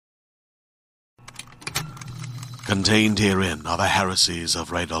Contained herein are the heresies of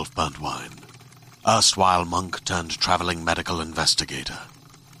Radolf Burntwine, erstwhile monk turned traveling medical investigator.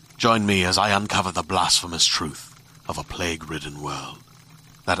 Join me as I uncover the blasphemous truth of a plague-ridden world,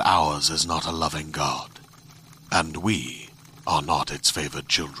 that ours is not a loving God, and we are not its favored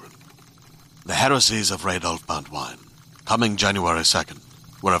children. The heresies of Radolf Burntwine, coming January 2nd,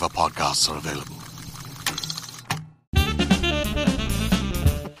 wherever podcasts are available.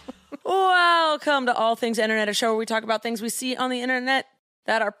 Welcome to All Things Internet, a show where we talk about things we see on the internet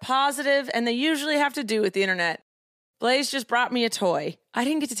that are positive, and they usually have to do with the internet. Blaze just brought me a toy. I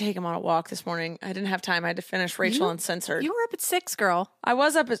didn't get to take him on a walk this morning. I didn't have time. I had to finish Rachel Uncensored. You were up at 6, girl. I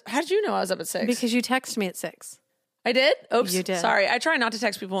was up at... How did you know I was up at 6? Because you texted me at 6. I did? Oops. You did. Sorry. I try not to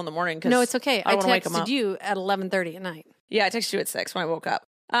text people in the morning. No, it's okay. I want to wake them up. texted you at 11:30 at night. Yeah, I texted you at 6 when I woke up.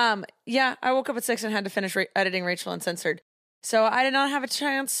 Yeah, I woke up at 6 and had to finish editing Rachel Uncensored. So I did not have a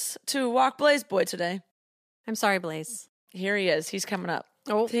chance to walk Blaze Boy today. I'm sorry, Blaze. Here he is. He's coming up.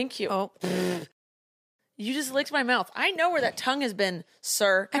 Oh. Thank you. Oh. You just licked my mouth. I know where that tongue has been,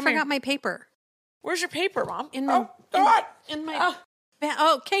 sir. I forgot my paper. Where's your paper, Mom? In my... God. In my...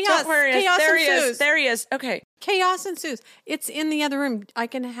 Oh. Chaos. Don't worry. Chaos There he ensues. is. There he is. Okay. Chaos ensues. It's in the other room. I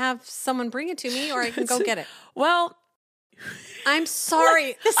can have someone bring it to me, or I can go get it. Well... I'm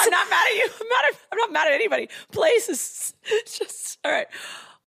sorry. I'm not mad at you. I'm not mad at anybody. Blaze is just... All right.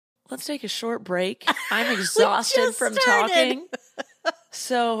 Let's take a short break. I'm exhausted from talking.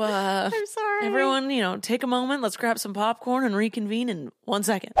 So, I'm sorry. Everyone, take a moment. Let's grab some popcorn and reconvene in 1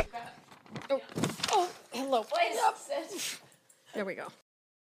 second. Oh, hello. Blaze. There we go.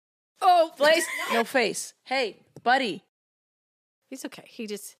 Oh, Blaze. No face. Hey, buddy. He's okay. He's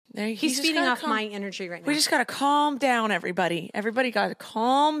just feeding gotta off my energy right now. We just got to calm down, everybody. Everybody got to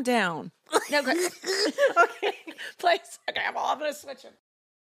calm down. Okay. Okay. Blaze. Okay, I'm going to switch him.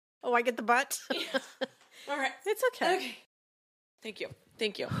 Oh, I get the butt? Yeah. All right. It's okay. Okay. Thank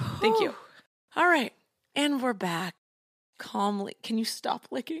you. All right. And we're back. Calmly. Can you stop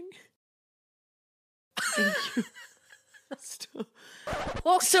licking? Thank you. Stop.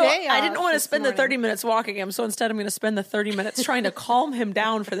 Well, so I didn't want to spend the 30 minutes walking him, so instead I'm going to spend the 30 minutes trying to calm him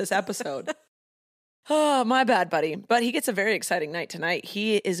down for this episode. Oh, my bad, buddy. But he gets a very exciting night tonight.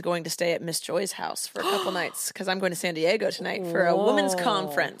 He is going to stay at Miss Joy's house for a couple nights because I'm going to San Diego tonight for a women's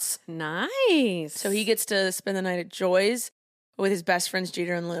conference. Nice. So he gets to spend the night at Joy's with his best friends,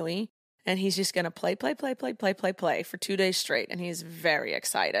 Jeter and Louie. And he's just going to play for 2 days straight. And he's very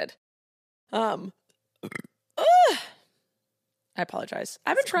excited. I apologize.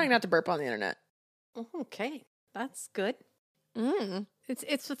 I've been trying not to burp on the internet. Okay. That's good. Mm.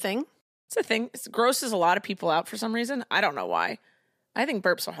 It's a thing. It's a thing. It grosses a lot of people out for some reason. I don't know why. I think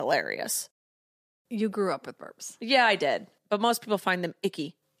burps are hilarious. You grew up with burps. Yeah, I did. But most people find them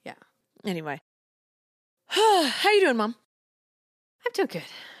icky. Yeah. Anyway. How you doing, Mom? I'm doing good.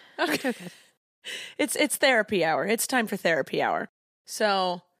 Okay. I'm doing good. It's therapy hour. It's time for therapy hour.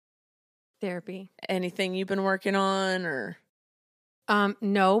 So, Therapy. anything you've been working on or?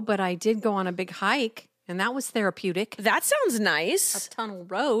 No, but I did go on a big hike, and that was therapeutic. That sounds nice. A tunnel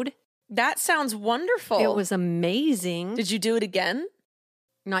road. That sounds wonderful. It was amazing. Did you do it again?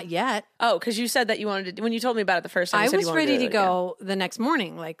 Not yet. Oh, because you said that you wanted to. When you told me about it the first time, you I said was you wanted ready do to it go the next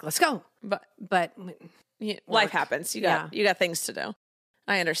morning. Like, let's go. But But life happens. You got things to do.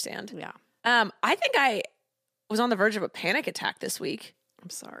 I understand. yeah, I think I was on the verge of a panic attack this week. I'm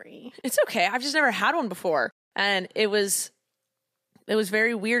sorry. It's okay. I've just never had one before, and it was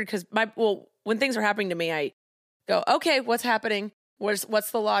very weird because when things are happening to me, I go, okay, what's happening?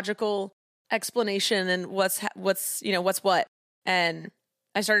 What's the logical explanation, and what's what? And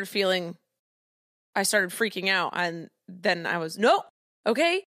I started freaking out, and then I was, no,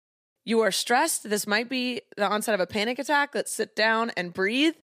 okay, you are stressed. This might be the onset of a panic attack. Let's sit down and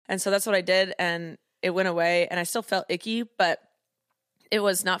breathe. And so that's what I did, and it went away, and I still felt icky, but it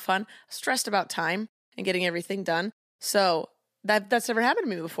was not fun. Stressed about time and getting everything done. So that's never happened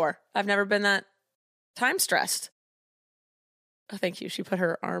to me before. I've never been that time stressed. Oh, thank you. She put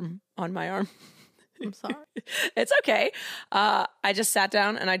her arm on my arm. I'm sorry. It's okay. I just sat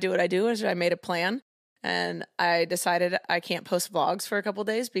down and I do what I do. Is I made a plan, and I decided I can't post vlogs for a couple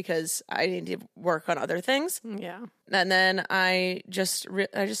days because I need to work on other things. Yeah. And then I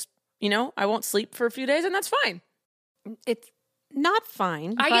won't sleep for a few days, and that's fine. It's not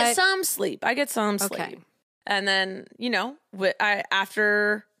fine. I get some sleep. Okay. And then,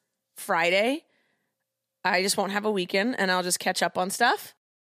 after Friday, I just won't have a weekend, and I'll just catch up on stuff.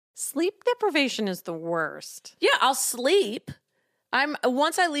 Sleep deprivation is the worst. Yeah, I'll sleep.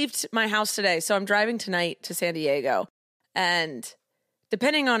 Once I leave my house today, so I'm driving tonight to San Diego, and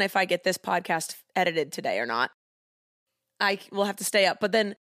depending on if I get this podcast edited today or not, I will have to stay up. But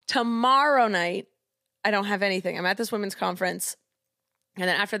then tomorrow night, I don't have anything. I'm at this women's conference. And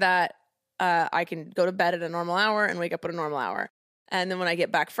then after that, I can go to bed at a normal hour and wake up at a normal hour. And then when I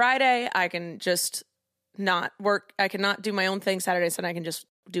get back Friday, I can just not work. I cannot do my own thing Saturday, Sunday. I can just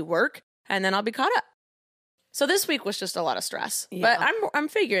do work, and then I'll be caught up. So this week was just a lot of stress, but I'm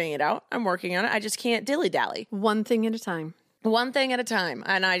figuring it out. I'm working on it. I just can't dilly-dally. One thing at a time. One thing at a time.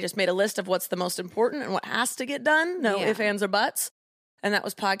 And I just made a list of what's the most important and what has to get done. No ifs, ands, or buts. And that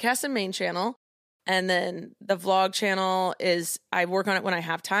was podcast and main channel. And then the vlog channel is, I work on it when I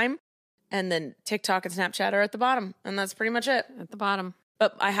have time. And then TikTok and Snapchat are at the bottom. And that's pretty much it. At the bottom.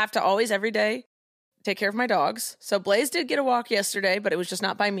 But I have to always, every day, take care of my dogs. So Blaze did get a walk yesterday, but it was just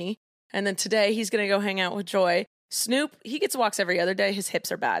not by me. And then today he's going to go hang out with Joy. Snoop, he gets walks every other day. His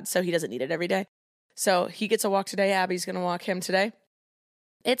hips are bad, so he doesn't need it every day. So he gets a walk today. Abby's going to walk him today.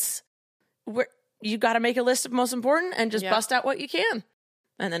 You got to make a list of most important and just bust out what you can.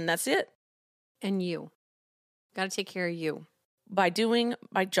 And then that's it. And you. Got to take care of you. By doing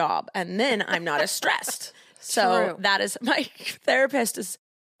my job. And then I'm not as stressed. So that is, my therapist is,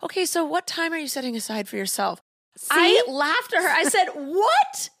 okay, so what time are you setting aside for yourself? See? I laughed at her. I said,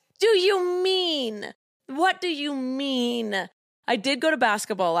 what do you mean? What do you mean? I did go to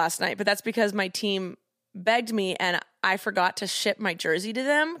basketball last night, but that's because my team begged me and I forgot to ship my jersey to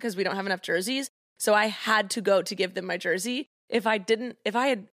them because we don't have enough jerseys. So I had to go to give them my jersey. If I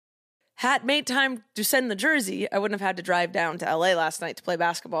had made time to send the jersey, I wouldn't have had to drive down to LA last night to play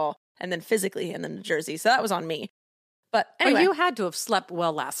basketball and then physically and then the jersey. So that was on me. But anyway. Well, you had to have slept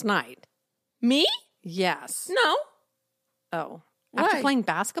well last night. Me? Yes. No. Oh. Why? After playing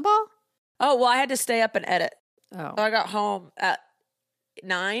basketball? Oh, well, I had to stay up and edit. Oh. So I got home at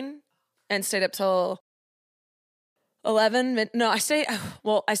 9 and stayed up till 11. No, I stayed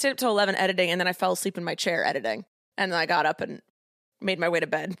up till 11 editing, and then I fell asleep in my chair editing. And then I got up and made my way to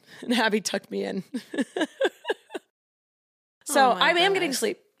bed, and Abby tucked me in. So I am getting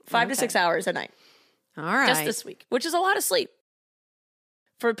sleep 5 to 6 hours a night. All right. Just this week, which is a lot of sleep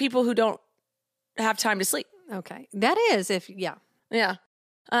for people who don't have time to sleep. Okay. That is Yeah.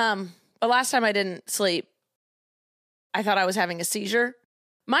 But last time I didn't sleep, I thought I was having a seizure.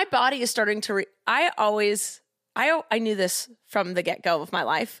 My body is starting to, I knew this from the get-go of my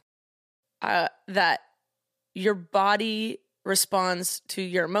life, that your body responds to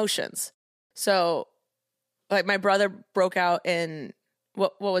your emotions. So like my brother broke out in,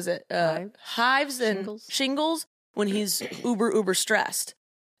 what was it? Hives and shingles when he's uber stressed.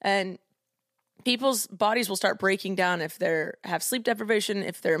 And people's bodies will start breaking down if they have sleep deprivation,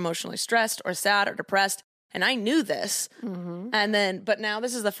 if they're emotionally stressed or sad or depressed. And I knew this. Mm-hmm. But now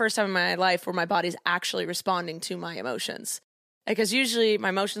this is the first time in my life where my body's actually responding to my emotions. Because usually my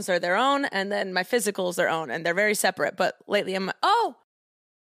emotions are their own and then my physical is their own and they're very separate. But lately I'm like, oh,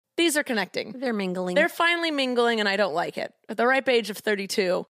 these are connecting. They're mingling. They're finally mingling and I don't like it. At the ripe age of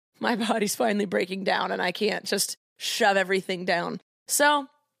 32, my body's finally breaking down and I can't just shove everything down. So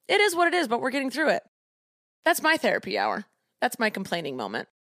it is what it is, but we're getting through it. That's my therapy hour. That's my complaining moment.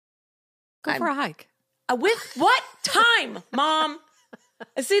 Go for a hike. With what time, Mom?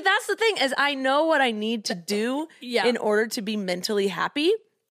 See, that's the thing is I know what I need to do in order to be mentally happy.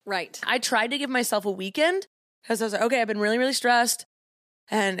 Right. I tried to give myself a weekend because I was like, okay, I've been really, really stressed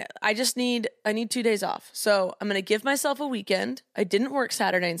and I need 2 days off. So I'm going to give myself a weekend. I didn't work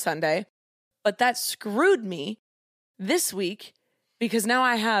Saturday and Sunday, but that screwed me this week because now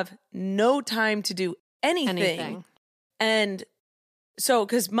I have no time to do anything. And so,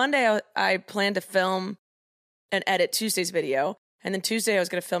 because Monday I planned to film and edit Tuesday's video. And then Tuesday I was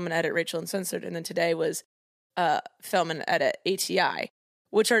going to film and edit Rachel Uncensored. And then today was film and edit ATI,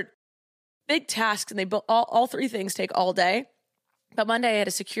 which are big tasks. And they all three things take all day. But Monday I had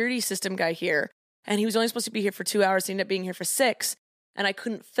a security system guy here. And he was only supposed to be here for 2 hours. He ended up being here for 6. And I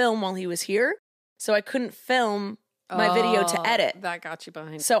couldn't film while he was here. So I couldn't film my video to edit. That got you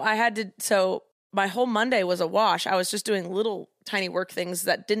behind. So my whole Monday was a wash. I was just doing little tiny work things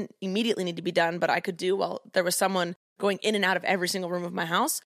that didn't immediately need to be done, but I could do while there was someone going in and out of every single room of my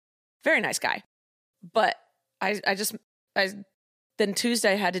house. Very nice guy. But then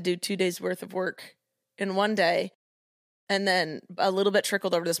Tuesday I had to do 2 days worth of work in one day. And then a little bit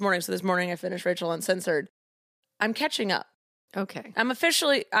trickled over this morning. So this morning I finished Rachel Uncensored. I'm catching up. Okay.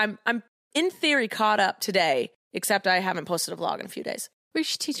 I'm in theory caught up today, except I haven't posted a vlog in a few days. You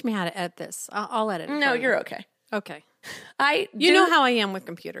should teach me how to edit this. I'll edit it. No, you're okay. Okay. You know how I am with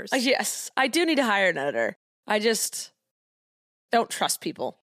computers. Yes, I do need to hire an editor. I just don't trust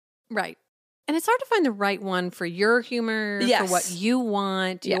people. Right. And it's hard to find the right one for your humor, for what you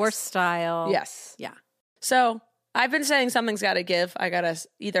want, your style. Yes. Yeah. So I've been saying something's got to give. I got to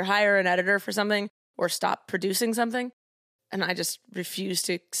either hire an editor for something or stop producing something. And I just refuse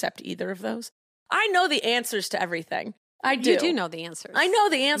to accept either of those. I know the answers to everything. I do. You do know the answers. I know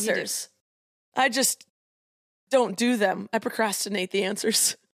the answers. I just don't do them. I procrastinate the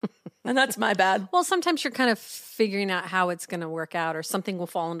answers. And that's my bad. Well, sometimes you're kind of figuring out how it's going to work out or something will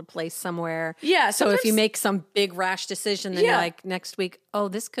fall into place somewhere. Yeah. So if you make some big rash decision, then you're like, next week, oh,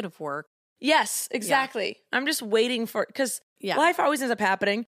 this could have worked. Yes, exactly. Yeah. I'm just waiting for it because life always ends up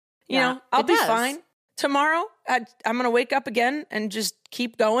happening. You know, I'll be fine. Tomorrow, I'm going to wake up again and just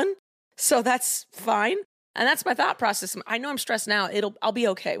keep going. So that's fine. And that's my thought process. I know I'm stressed now. I'll be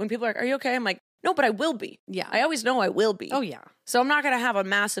okay. When people are like, are you okay? I'm like, no, but I will be. Yeah. I always know I will be. Oh, yeah. So I'm not going to have a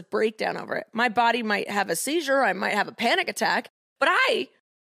massive breakdown over it. My body might have a seizure. I might have a panic attack, but I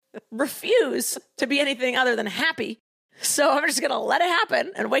refuse to be anything other than happy. So I'm just going to let it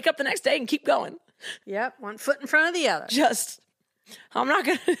happen and wake up the next day and keep going. Yep. One foot in front of the other. I'm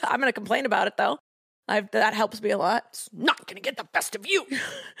going to complain about it though. That helps me a lot. It's not going to get the best of you.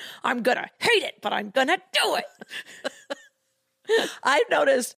 I'm going to hate it, but I'm going to do it. I've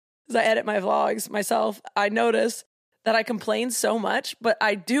noticed as I edit my vlogs myself, I notice that I complain so much, but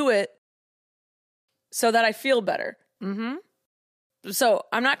I do it so that I feel better. Mm-hmm. So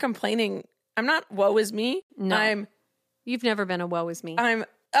I'm not complaining. I'm not woe is me. No. You've never been a woe is me.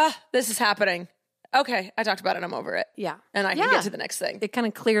 This is happening. Okay, I talked about it. I'm over it. Yeah. And I can get to the next thing. It kind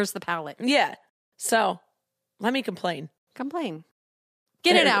of clears the palate. Yeah. So let me complain.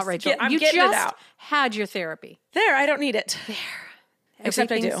 Get it out, Rachel. I'm getting it out. Had your therapy. There, I don't need it. There.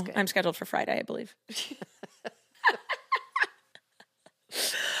 Except I do. Good. I'm scheduled for Friday, I believe.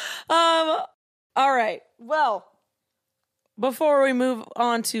 All right. Well, before we move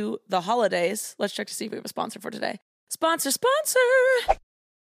on to the holidays, let's check to see if we have a sponsor for today. Sponsor.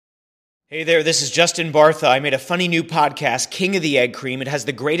 Hey there, this is Justin Bartha. I made a funny new podcast, King of the Egg Cream. It has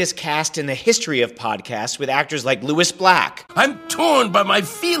the greatest cast in the history of podcasts with actors like Louis Black. I'm torn by my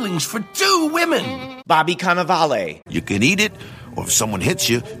feelings for two women. Bobby Cannavale. You can eat it, or if someone hits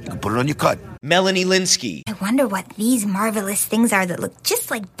you, you can put it on your cut. Melanie Linsky. I wonder what these marvelous things are that look just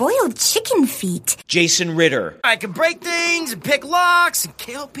like boiled chicken feet. Jason Ritter. I can break things and pick locks and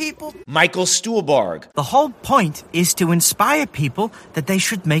kill people. Michael Stuhlbarg. The whole point is to inspire people that they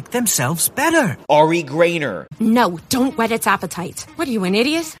should make themselves better. Ari Grainer. No, don't whet its appetite. What are you, an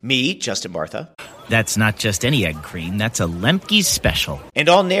idiot? Me, Justin Bartha. That's not just any egg cream, that's a Lemke's special. And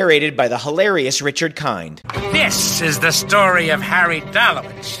all narrated by the hilarious Richard Kind. This is the story of Harry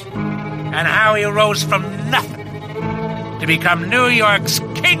Dalowitz and how he rose from nothing to become New York's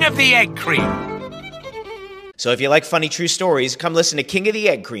King of the Egg Cream. So if you like funny true stories, come listen to King of the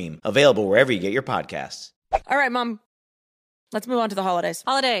Egg Cream, available wherever you get your podcasts. All right, Mom. Let's move on to the holidays.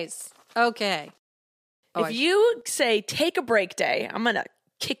 Okay. If you say take a break day, I'm going to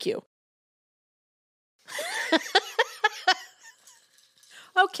kick you.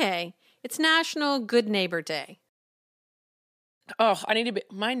 Okay. It's National Good Neighbor Day. Oh, I need to be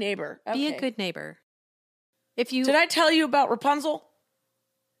my neighbor. Okay. Be a good neighbor. Did I tell you about Rapunzel?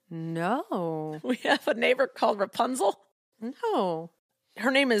 No. We have a neighbor called Rapunzel. No.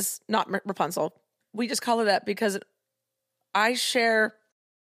 Her name is not Rapunzel. We just call her that because I share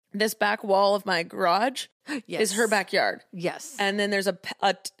this back wall of my garage is her backyard. Yes. And then there's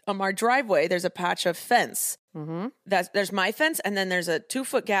on our driveway, there's a patch of fence. Mm-hmm. There's my fence, and then there's a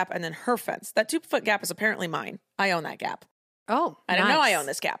 2-foot gap, and then her fence. That 2-foot gap is apparently mine. I own that gap. Oh, I didn't know I own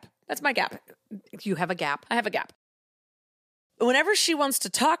this gap. That's my gap. You have a gap. I have a gap. Whenever she wants to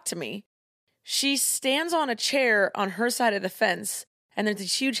talk to me, she stands on a chair on her side of the fence, and there's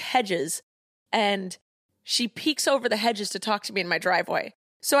these huge hedges, and she peeks over the hedges to talk to me in my driveway.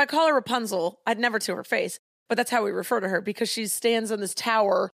 So I call her Rapunzel. I'd never to her face, but that's how we refer to her because she stands on this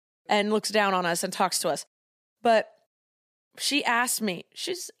tower and looks down on us and talks to us. But she asked me,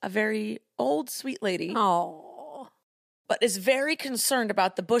 she's a very old, sweet lady. Oh. But is very concerned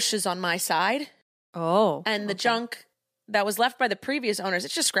about the bushes on my side. Oh. And the junk that was left by the previous owners.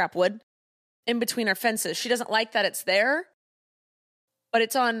 It's just scrap wood in between our fences. She doesn't like that it's there, but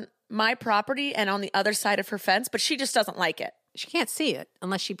it's on my property and on the other side of her fence, but she just doesn't like it. She can't see it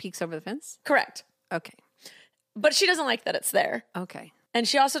unless she peeks over the fence? Correct. Okay. But she doesn't like that it's there. Okay. And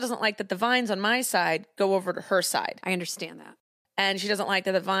she also doesn't like that the vines on my side go over to her side. I understand that. And she doesn't like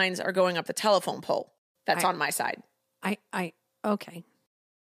that the vines are going up the telephone pole that's on my side. Okay.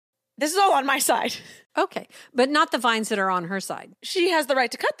 This is all on my side. Okay. But not the vines that are on her side. She has the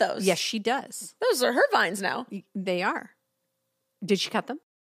right to cut those. Yes, she does. Those are her vines now. They are. Did she cut them?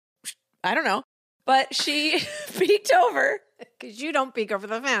 I don't know. But she peeked over. Because you don't peek over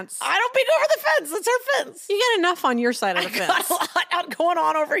the fence. I don't peek over the fence. It's her fence. You got enough on your side of the fence. Got a lot going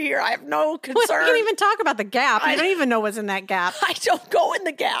on over here. I have no concern. We can't even talk about the gap. I don't even know what's in that gap. I don't go in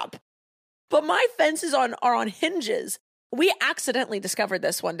the gap. But my fences are on hinges. We accidentally discovered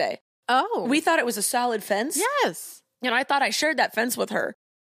this one day. Oh. We thought it was a solid fence. Yes. And I thought I shared that fence with her.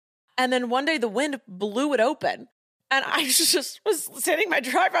 And then one day the wind blew it open. And I just was sitting in my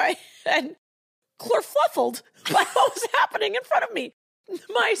driveway and chlorfluffled by what was happening in front of me.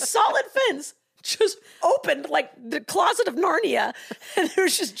 My solid fence just opened like the closet of Narnia. And there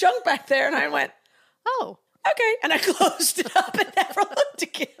was just junk back there. And I went, oh, okay. And I closed it up and never looked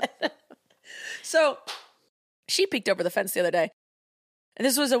again. So she peeked over the fence the other day. And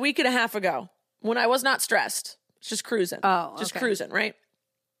this was a week and a half ago when I was not stressed. Just cruising. Oh, just okay. cruising, right?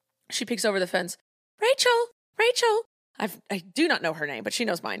 She peeks over the fence. Rachel. I do not know her name, but she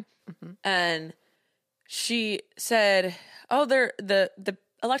knows mine. Mm-hmm. And she said, "Oh, the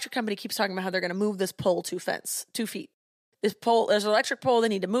electric company keeps talking about how they're going to move this pole 2 feet. This pole, there's an electric pole. They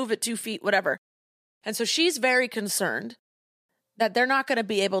need to move it 2 feet, whatever." And so she's very concerned that they're not going to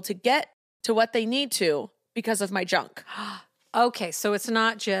be able to get to what they need to because of my junk. Okay, so it's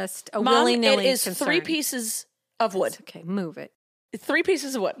not just a Mom, willy-nilly it is concern. 3 pieces of wood. Okay, move it. 3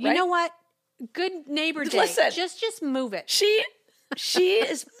 pieces of wood. You right? know what? Good neighbor day. Listen, just move it. She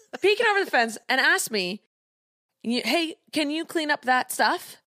is peeking over the fence and asked me, "Hey, can you clean up that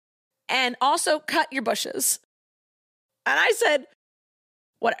stuff and also cut your bushes?" And I said,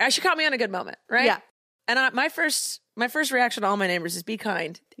 "What?" She caught me on a good moment, right? Yeah. And my first reaction to all my neighbors is be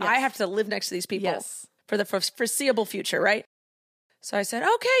kind. Yes. I have to live next to these people for the foreseeable future, right? So I said,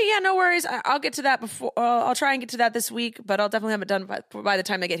 "Okay, yeah, no worries. I'll get to that before. I'll try and get to that this week, but I'll definitely have it done by the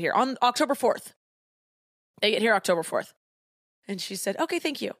time they get here on October 4th. They get here October 4th." And she said, "Okay,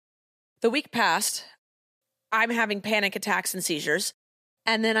 thank you." The week passed. I'm having panic attacks and seizures,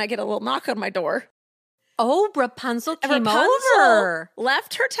 and then I get a little knock on my door. Oh, Rapunzel came over.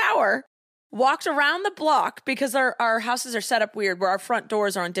 Left her tower, walked around the block because our houses are set up weird where our front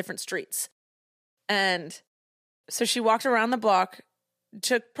doors are on different streets. And so she walked around the block,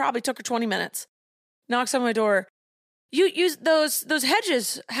 probably took her 20 minutes, knocks on my door. "You those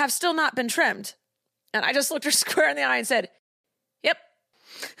hedges have still not been trimmed." And I just looked her square in the eye and said, "Yep."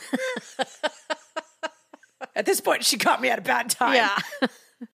 At this point, she caught me at a bad time. Yeah.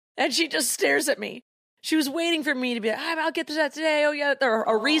 And she just stares at me. She was waiting for me to be like, "I'll get to that today." Oh, yeah. Or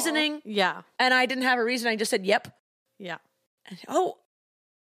a reasoning. Yeah. And I didn't have a reason. I just said, "Yep." Yeah. And, "Oh,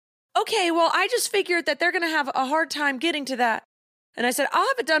 okay. Well, I just figured that they're going to have a hard time getting to that." And I said, "I'll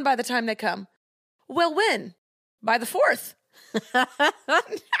have it done by the time they come." "Well, when?" "By the 4th.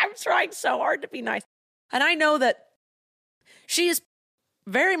 I'm trying so hard to be nice. And I know that she is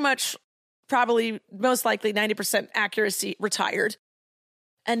very much, probably most likely 90% accuracy retired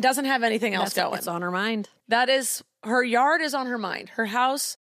and doesn't have anything else going. What's on her mind. That is, her yard is on her mind, her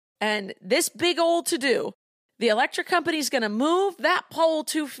house, and this big old to-do. The electric company's going to move that pole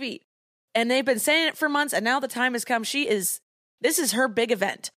 2 feet. And they've been saying it for months, and now the time has come. This is her big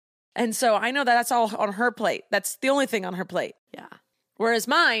event. And so I know that's all on her plate. That's the only thing on her plate. Yeah. Whereas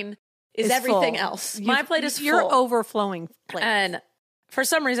mine is everything full. else. My plate is full. Your overflowing plate. And for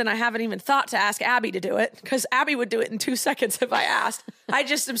some reason, I haven't even thought to ask Abby to do it because Abby would do it in 2 seconds if I asked. I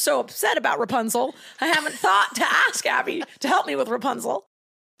just am so upset about Rapunzel. I haven't thought to ask Abby to help me with Rapunzel.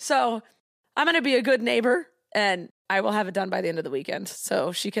 So I'm going to be a good neighbor and I will have it done by the end of the weekend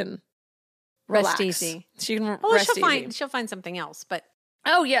so she can relax. Rest easy. She can rest easy. She'll find something else, but.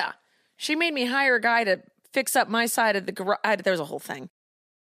 Oh, yeah. She made me hire a guy to fix up my side of the garage. There was a whole thing.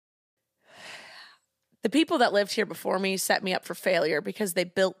 The people that lived here before me set me up for failure because they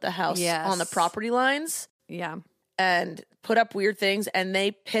built the house on the property lines. Yeah. And put up weird things, and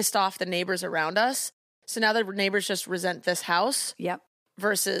they pissed off the neighbors around us. So now the neighbors just resent this house. Yep.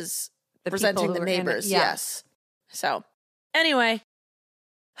 Versus the resenting the neighbors. Yes. So anyway.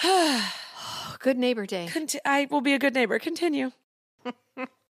 Good neighbor day. I will be a good neighbor. Continue.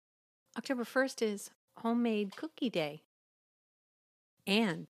 October 1st is Homemade Cookie Day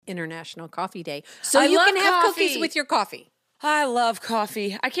and International Coffee Day. So you can have cookies with your coffee. I love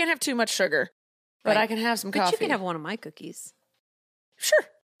coffee. I can't have too much sugar, but I can have some coffee. But you can have one of my cookies. Sure.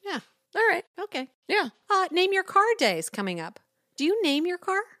 Yeah. All right. Okay. Yeah. Name your car day is coming up. Do you name your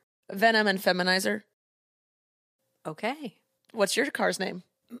car? Venom and Feminizer. Okay. What's your car's name?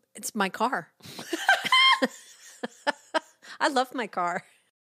 It's my car. I love my car.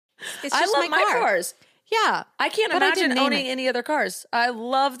 It's just I love my cars. Yeah. I can't imagine owning any other cars. I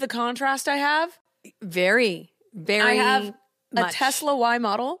love the contrast I have. Very, very I have much. a Tesla Y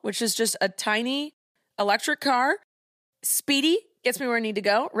model, which is just a tiny electric car. Speedy gets me where I need to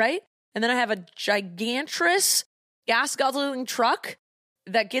go, right? And then I have a gigantrous gas-guzzling truck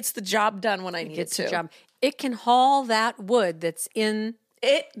that gets the job done when I need it to. It can haul that wood that's in...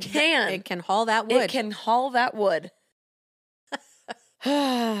 It can. It can haul that wood. It can haul that wood.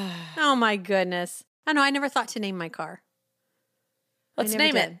 Oh, my goodness. I know, I never thought to name my car. Let's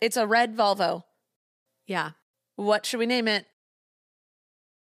name it. It's a red Volvo. Yeah. What should we name it?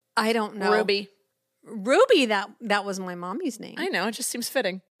 I don't know. Ruby. Ruby, that was my mommy's name. I know, it just seems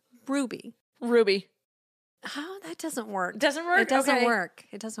fitting. Ruby. Oh, that doesn't work. Doesn't work? It doesn't Okay. work.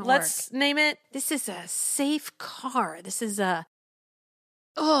 It doesn't work. Let's name it. This is a safe car. This is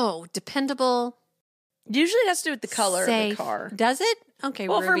dependable. Usually it has to do with the color safe. of the car. Does it? Okay.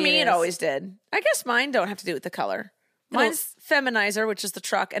 Well, for Ruby me, it is. always did. I guess mine don't have to do with the color. Mine's Feminizer, which is the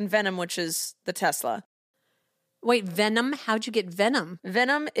truck, and Venom, which is the Tesla. Wait, Venom? How'd you get Venom?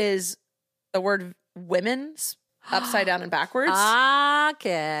 Venom is the word women's upside down and backwards.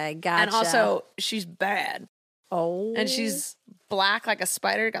 Okay, gotcha. And also, she's bad. Oh. And she's black like a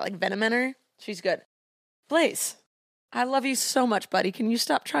spider, got like venom in her. She's good. Blaze, I love you so much, buddy. Can you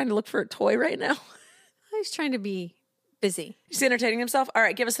stop trying to look for a toy right now? He's trying to be busy. He's entertaining himself. All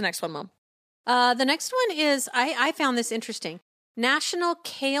right, give us the next one, Mom. The next one is, I found this interesting. National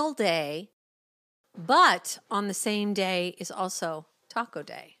Kale Day, but on the same day is also Taco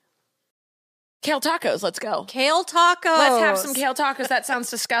Day. Kale tacos, let's go. Kale tacos. Let's have some kale tacos. That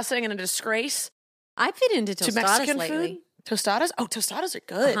sounds disgusting and a disgrace. I've been into tostadas to Mexican lately. Food? Tostadas? Oh, tostadas are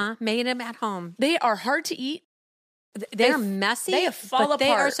good. Made them at home. They are hard to eat. They're messy. They fall but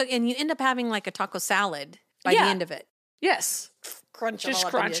apart. They are and you end up having like a taco salad by the end of it. Yes. Just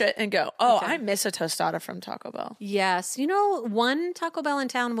crunch it and go. Oh, okay. I miss a tostada from Taco Bell. Yes. You know, one Taco Bell in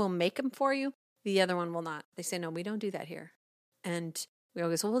town will make them for you. The other one will not. They say, no, we don't do that here. And we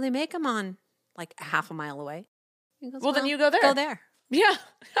always, well, they make them on like a half a mile away. Goes, well, then you go there. Go there. Yeah.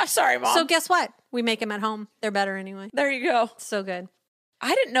 I'm sorry, Mom. So guess what? We make them at home. They're better anyway. There you go. So good.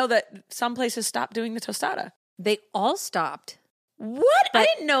 I didn't know that some places stopped doing the tostada. They all stopped. What? I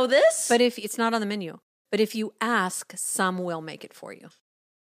didn't know this. But if it's not on the menu. But if you ask, some will make it for you.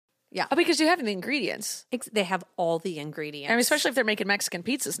 Yeah. Oh, because you have the ingredients. They have all the ingredients. I mean, especially if they're making Mexican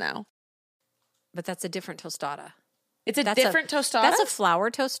pizzas now. But that's a different tostada. It's a different tostada? That's a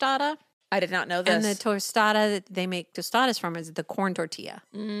flour tostada. I did not know this. And the tostada that they make tostadas from is the corn tortilla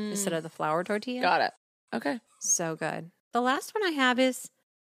instead of the flour tortilla. Got it. Okay. So good. The last one I have is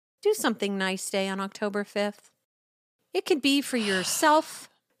do something nice day on October 5th. It could be for yourself,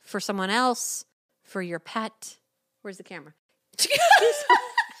 for someone else, for your pet. Where's the camera?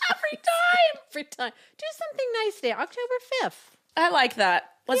 Every time. Do something nice day, October 5th. I like that.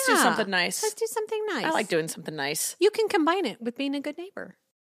 Let's do something nice. Let's do something nice. I like doing something nice. You can combine it with being a good neighbor.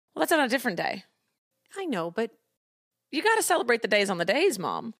 Well, that's on a different day. I know, but you got to celebrate the days on the days,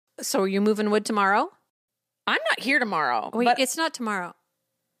 Mom. So are you moving wood tomorrow? I'm not here tomorrow. Wait, but it's not tomorrow.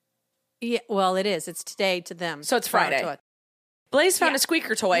 Yeah, well, it is. It's today to them. So it's Friday. Blaze found a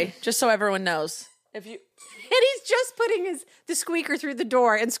squeaker toy, just so everyone knows. And he's just putting the squeaker through the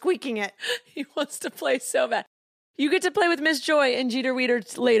door and squeaking it. He wants to play so bad. You get to play with Miss Joy and Jeter Weeder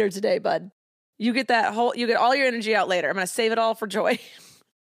later today, bud. You get all your energy out later. I'm going to save it all for Joy.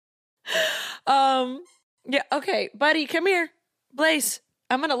 Yeah, okay, buddy, come here. Blaze,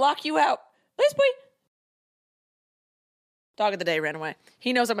 I'm going to lock you out. Blaze, boy. Dog of the day ran away.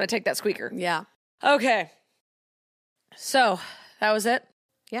 He knows I'm going to take that squeaker. Yeah. Okay. So, that was it?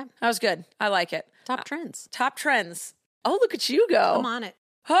 Yeah. That was good. I like it. Top trends. Top trends. Oh, look at you go. I'm on it.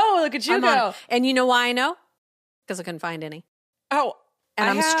 Oh, look at you go. And you know why I know? Because I couldn't find any. Oh. And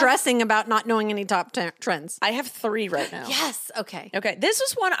I'm stressing about not knowing any top trends. I have 3 right now. Yes. Okay. Okay. This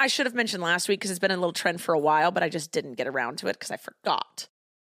was one I should have mentioned last week because it's been a little trend for a while, but I just didn't get around to it because I forgot.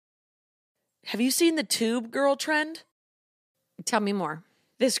 Have you seen the tube girl trend? Tell me more.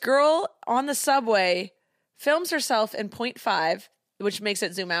 This girl on the subway films herself in 0.5, which makes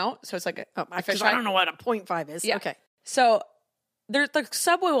it zoom out. So it's like I don't know what a 0.5 is. Yeah. Okay. So the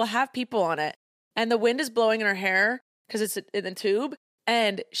subway will have people on it, and the wind is blowing in her hair because it's in the tube.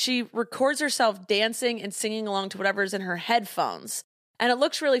 And she records herself dancing and singing along to whatever's in her headphones. And it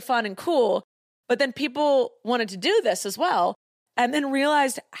looks really fun and cool. But then people wanted to do this as well and then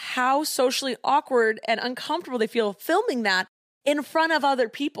realized how socially awkward and uncomfortable they feel filming that in front of other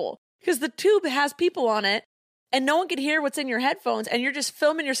people. Because the tube has people on it and no one can hear what's in your headphones and you're just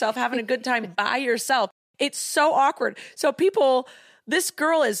filming yourself having a good time by yourself. It's so awkward. So this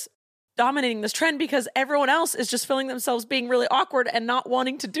girl is dominating this trend because everyone else is just feeling themselves being really awkward and not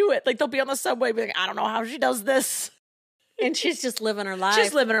wanting to do it. Like they'll be on the subway being like, I don't know how she does this. And she's just living her life.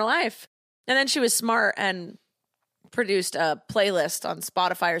 She's living her life. And then she was smart and produced a playlist on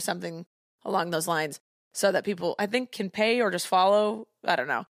Spotify or something along those lines so that people, I think, can pay or just follow. I don't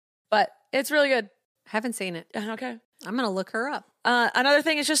know. But it's really good. Haven't seen it. Okay. I'm going to look her up. Another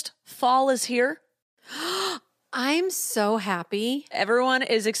thing is just fall is here. I'm so happy. Everyone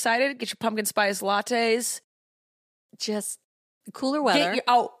is excited. Get your pumpkin spice lattes. Just cooler weather.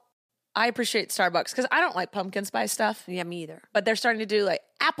 I appreciate Starbucks because I don't like pumpkin spice stuff. Yeah, me either. But they're starting to do like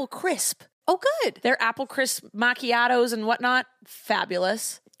apple crisp. Oh, good. Their apple crisp macchiatos and whatnot.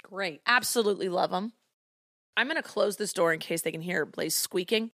 Fabulous. Great. Absolutely love them. I'm going to close this door in case they can hear Blaze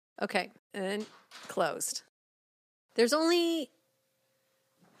squeaking. Okay. And closed. There's only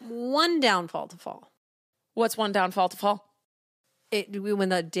one downfall to fall. What's one downfall to fall? When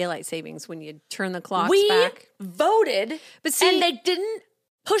the daylight savings, when you turn the clocks we back. Voted, but see, and they didn't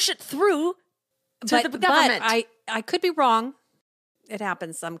push it through to the government. But I could be wrong. It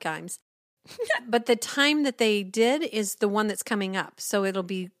happens sometimes. But the time that they did is the one that's coming up. So it'll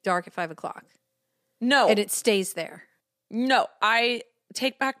be dark at 5 o'clock. No. And it stays there. No, I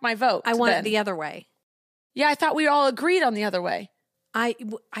take back my vote. I want it the other way. Yeah, I thought we all agreed on the other way. I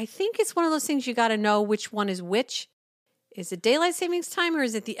think it's one of those things you got to know which one is which. Is it daylight savings time or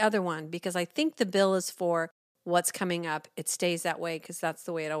is it the other one? Because I think the bill is for what's coming up. It stays that way because that's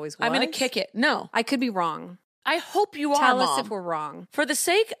the way it always was. I'm going to kick it. No. I could be wrong. I hope you are, Tell Mom. us if we're wrong. For the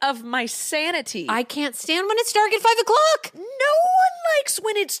sake of my sanity. I can't stand when it's dark at 5 o'clock. No one likes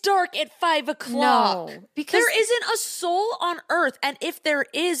when it's dark at 5 o'clock. No. Because there isn't a soul on earth. And if there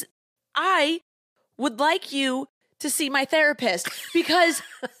is, I would like you to see my therapist. Because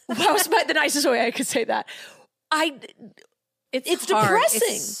that was the nicest way I could say that. It's depressing.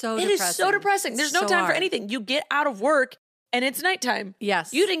 It's so It depressing. is so depressing. There's no so time for hard. anything. You get out of work and it's nighttime.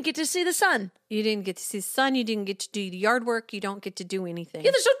 Yes. You didn't get to see the sun. You didn't get to see the sun. You didn't get to do the yard work. You don't get to do anything.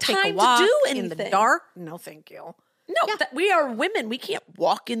 Yeah, there's no Take a time walk to do anything. in the dark. No, thank you. No, we are women. We can't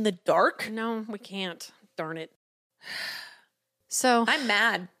walk in the dark. No, we can't. Darn it. So I'm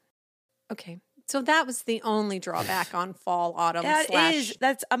mad. Okay. So that was the only drawback on fall, autumn.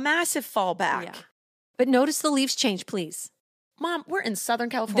 That's a massive fallback. Yeah. But notice the leaves change, please. Mom, we're in Southern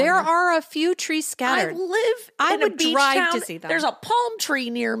California. There are a few trees scattered. I would a beach drive town. to see them. There's a palm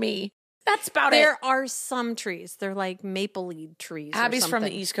tree near me. That's about it. There are some trees. They're like maple leaf trees. Abby's or from the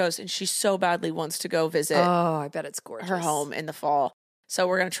something. East Coast, and she so badly wants to go visit Oh, I bet it's gorgeous. her home in the fall. So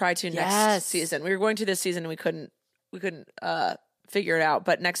we're going to try to next season. We were going to this season, and we couldn't figure it out.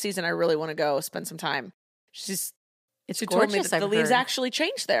 But next season, I really want to go spend some time. She told me that the leaves actually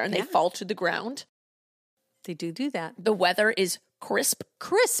change there, and they fall to the ground. They do that. The weather is crisp.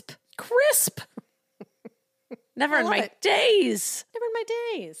 Never in my days.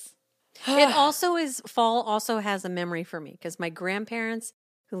 It also is fall. Also has a memory for me because my grandparents,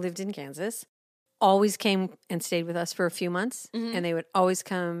 who lived in Kansas, always came and stayed with us for a few months, and they would always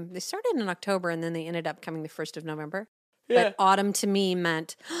come. They started in October, and then they ended up coming the 1st of November. Yeah. But autumn to me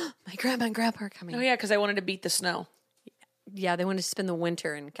meant my grandma and grandpa are coming. Oh yeah, because I wanted to beat the snow. Yeah, they wanted to spend the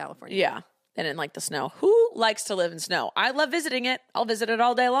winter in California. Yeah. They didn't like the snow. Who likes to live in snow? I love visiting it. I'll visit it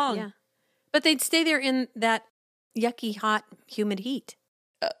all day long. Yeah. But they'd stay there in that yucky, hot, humid heat.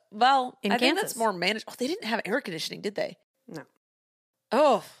 I think that's more manageable. Oh, they didn't have air conditioning, did they? No.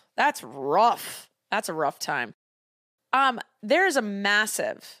 Oh, that's rough. That's a rough time. There's a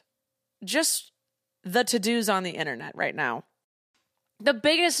massive, just the to-dos on the internet right now. The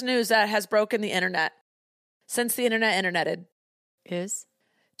biggest news that has broken the internet since the interneted is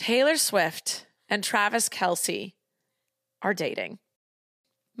Taylor Swift and Travis Kelce are dating.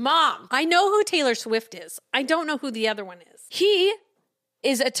 Mom. I know who Taylor Swift is. I don't know who the other one is. He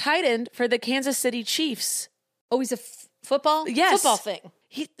is a tight end for the Kansas City Chiefs. Oh, he's a football? Yes. Football thing.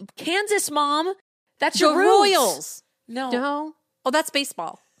 Kansas, Mom. That's the your roots. Royals. No. Oh, that's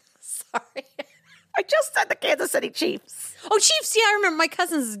baseball. Sorry. I just said the Kansas City Chiefs. Oh, Chiefs. Yeah, I remember. My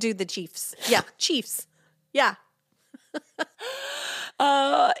cousins do the Chiefs. Yeah, Chiefs. Yeah.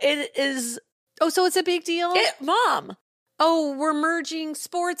 It is. Oh, so it's a big deal? Mom. Oh, we're merging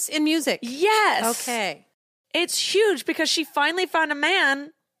sports and music. Yes. Okay. It's huge because she finally found a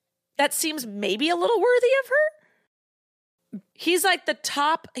man that seems maybe a little worthy of her. He's like the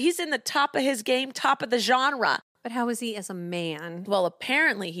top. He's in the top of his game, top of the genre. But how is he as a man? Well,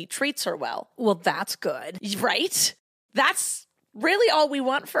 apparently he treats her well. Well, that's good. Right? That's really all we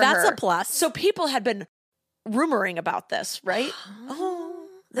want for her. That's a plus. So people had been rumoring about this, right?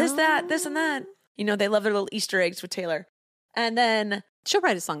 This, and that. You know, they love their little Easter eggs with Taylor. And then she'll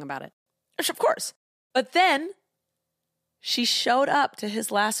write a song about it. Of course. But then she showed up to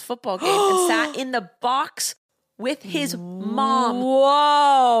his last football game and sat in the box with his mom.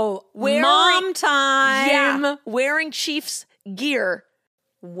 Whoa. Wearing- Mom time. Yeah, wearing Chiefs gear.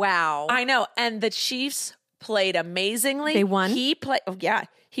 Wow. I know. And the Chiefs played amazingly. They won? He played, oh, yeah.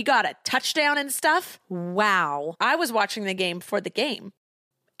 He got a touchdown and stuff. Wow. I was watching the game for the game.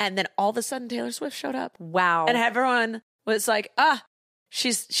 And then all of a sudden, Taylor Swift showed up. Wow. And everyone was like, she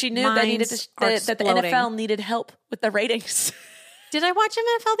knew that the NFL needed help with the ratings. Did I watch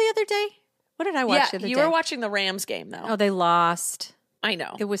NFL the other day? What did I watch the other day? You were watching the Rams game, though. Oh, they lost. I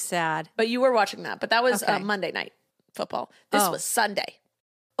know. It was sad. But you were watching that. But that was Okay. Monday night football. This was Sunday.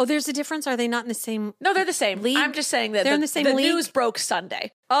 Oh, there's a difference? Are they not in the same No, they're the same. league? I'm just saying that They're in the same the league? news broke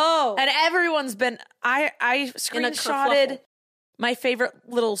Sunday. Oh. And everyone's been I screenshotted my favorite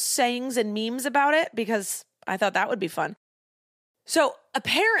little sayings and memes about it because I thought that would be fun. So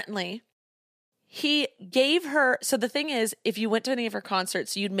apparently he gave her, so the thing is, if you went to any of her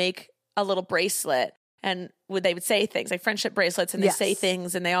concerts, you'd make a little bracelet and they would say things like friendship bracelets and they say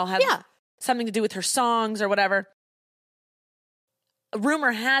things and they all have something to do with her songs or whatever.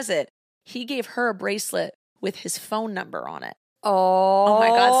 Rumor has it, he gave her a bracelet with his phone number on it. Oh my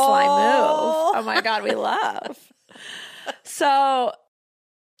God, sly move. Oh my God, we love. So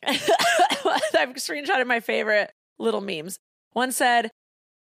I've screenshotted my favorite little memes. One said,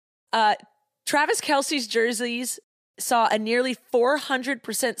 Travis Kelce's jerseys saw a nearly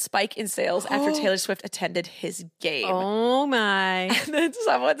 400% spike in sales after Taylor Swift attended his game. Oh my. And then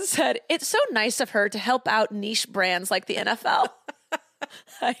someone said, it's so nice of her to help out niche brands like the NFL.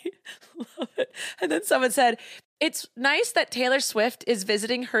 I love it. And then someone said, it's nice that Taylor Swift is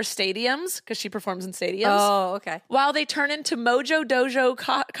visiting her stadiums because she performs in stadiums. Oh, okay. While they turn into Mojo Dojo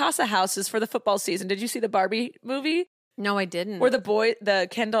Casa houses for the football season. Did you see the Barbie movie? No, I didn't. Where the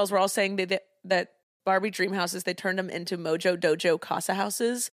Ken dolls were all saying that Barbie dream houses, they turned them into Mojo Dojo Casa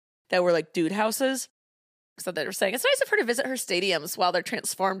houses that were like dude houses. So they were saying, it's nice of her to visit her stadiums while they're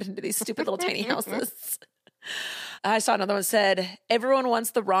transformed into these stupid little tiny houses. I saw another one said, everyone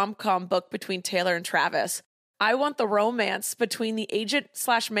wants the rom-com book between Taylor and Travis. I want the romance between the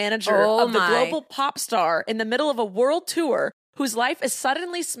agent/manager of the global pop star in the middle of a world tour whose life is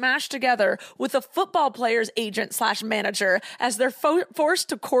suddenly smashed together with a football player's agent/manager as they're forced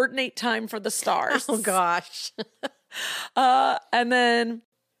to coordinate time for the stars. Oh, gosh. And then...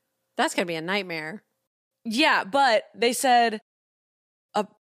 That's going to be a nightmare. Yeah, but they said...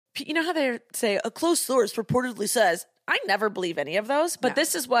 you know how they say, a close source reportedly says, I never believe any of those, but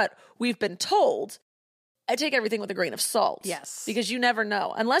this is what we've been told. I take everything with a grain of salt. Yes. Because you never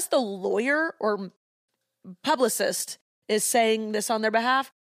know. Unless the lawyer or publicist is saying this on their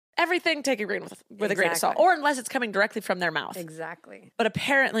behalf, everything take a grain with a grain of salt. Or unless it's coming directly from their mouth. Exactly. But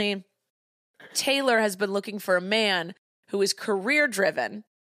apparently, Taylor has been looking for a man who is career-driven,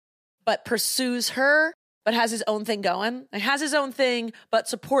 but pursues her, but has his own thing going. Like, has his own thing, but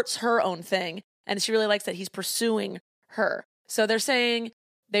supports her own thing. And she really likes that he's pursuing her. So they're saying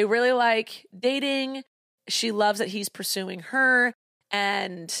they really like dating. She loves that he's pursuing her.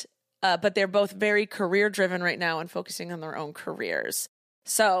 And but they're both very career-driven right now and focusing on their own careers.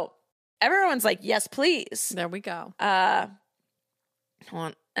 So everyone's like, yes, please. There we go. And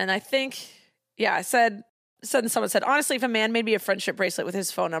I think, someone said, honestly, if a man made me a friendship bracelet with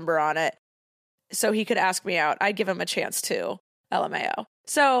his phone number on it, so he could ask me out, I'd give him a chance too. LMAO.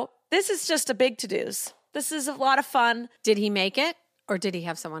 So this is just a big to-dos. This is a lot of fun. Did he make it or did he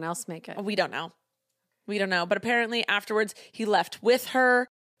have someone else make it? We don't know. But apparently afterwards he left with her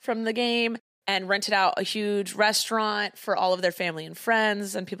from the game and rented out a huge restaurant for all of their family and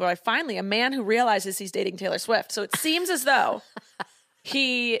friends. And people are like, finally, a man who realizes he's dating Taylor Swift. So it seems as though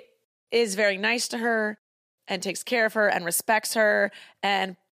he is very nice to her and takes care of her and respects her.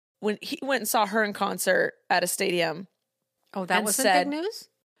 And when he went and saw her in concert at a stadium. Oh, that was big news?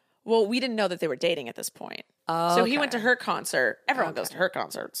 Well, we didn't know that they were dating at this point. Oh, so he went to her concert. Everyone goes to her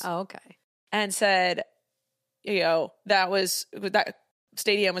concerts. Oh, okay. And said, that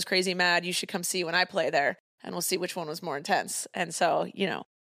stadium was crazy mad. You should come see when I play there and we'll see which one was more intense. And so,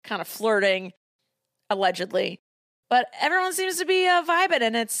 kind of flirting, allegedly. But everyone seems to be vibing,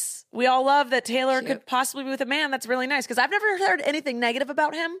 and we all love that Taylor could possibly be with a man. That's really nice because I've never heard anything negative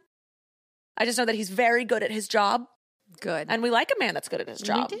about him. I just know that he's very good at his job. Good. And we like a man that's good at his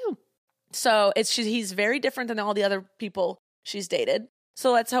job. We do. So he's very different than all the other people she's dated.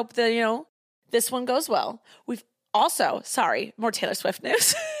 So let's hope that, this one goes well. We've also, more Taylor Swift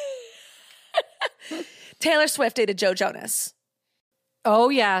news. Taylor Swift dated Joe Jonas. Oh,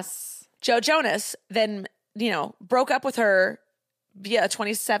 yes. Joe Jonas then, broke up with her via a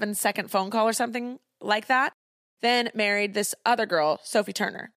 27-second phone call or something like that. Then married this other girl, Sophie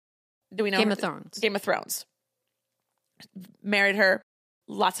Turner. Do we know Game her? of Thrones. Game of Thrones. married her.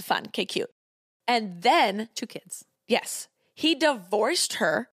 Lots of fun. Okay, cute. And then 2 kids. yes, he divorced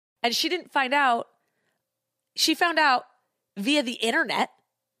her, and she didn't find out. She found out via the internet,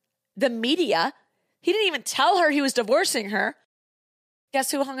 the media. He didn't even tell her he was divorcing her.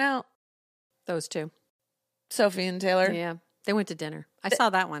 Guess who hung out? Those 2. Sophie and Taylor. Yeah. They went to dinner. I saw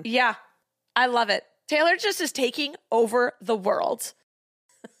that one. Yeah, I love it. Taylor just is taking over the world.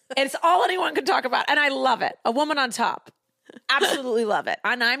 It's all anyone can talk about, and I love it. A woman on top. Absolutely love it.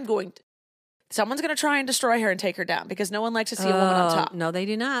 And someone's going to try and destroy her and take her down because no one likes to see a woman on top. No, they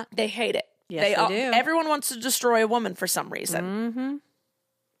do not. They hate it. Yes, they do. Everyone wants to destroy a woman for some reason. Mm-hmm.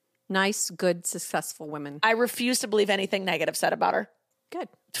 Nice, good, successful women. I refuse to believe anything negative said about her. Good.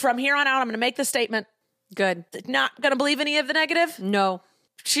 From here on out, I'm going to make the statement. Good. Not going to believe any of the negative. No.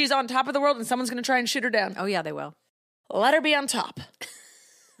 She's on top of the world and someone's going to try and shoot her down. Oh, yeah, they will. Let her be on top.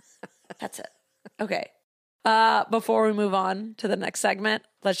 That's it. Okay. Before we move on to the next segment,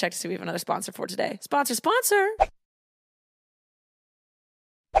 let's check to see if we have another sponsor for today. Sponsor.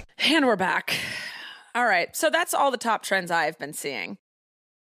 And we're back. All right. So that's all the top trends I've been seeing.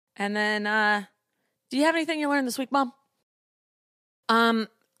 And then, do you have anything you learned this week, Mom? I'm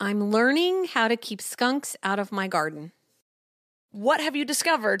learning how to keep skunks out of my garden. What have you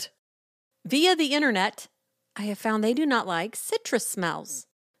discovered? Via the internet, I have found they do not like citrus smells.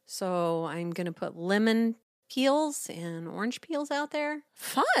 So I'm going to put lemon peels and orange peels out there.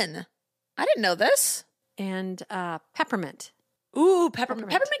 Fun. I didn't know this. And peppermint. Ooh, peppermint.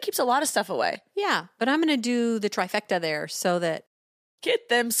 Peppermint keeps a lot of stuff away. Yeah, but I'm going to do the trifecta there so that... Get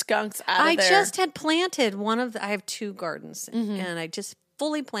them skunks out of there. I just had planted I have 2 gardens, and I just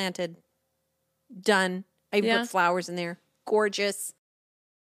fully planted, done. I even put flowers in there. Gorgeous.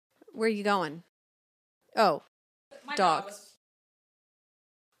 Where are you going? Oh, my dog.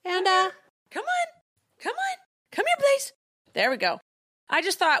 And, Come on. Come here, please. There we go. I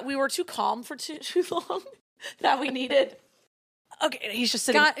just thought we were too calm for too long that we needed. Okay, he's just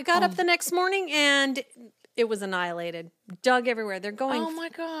sitting. Got up the next morning and it was annihilated. Dug everywhere. They're going oh my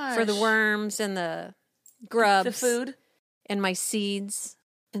gosh. for the worms and the grubs. The food. And my seeds.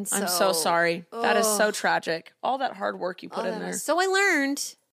 And I'm so sorry. That is so tragic. All that hard work you put in there. So I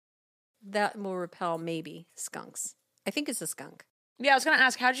learned that will repel maybe skunks. I think it's a skunk. Yeah, I was going to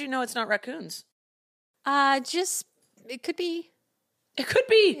ask, how did you know it's not raccoons? It could be. It could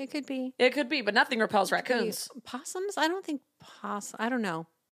be. It could be. It could be, but nothing repels raccoons. Possums? I don't think possum. I don't know.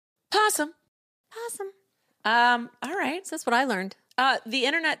 Possum. All right. So that's what I learned. The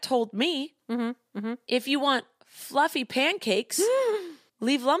internet told me if you want fluffy pancakes,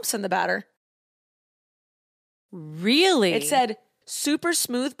 leave lumps in the batter. Really? It said super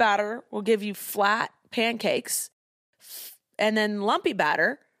smooth batter will give you flat pancakes, and then lumpy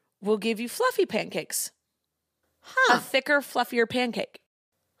batter will give you fluffy pancakes. Huh. A thicker, fluffier pancake.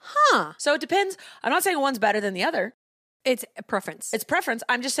 Huh. So it depends. I'm not saying one's better than the other. It's a preference. It's preference.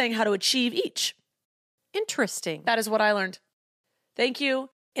 I'm just saying how to achieve each. Interesting. That is what I learned. Thank you.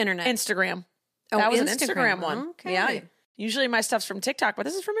 Internet. Instagram. Oh, that was an Instagram one. Okay. Yeah. Usually my stuff's from TikTok, but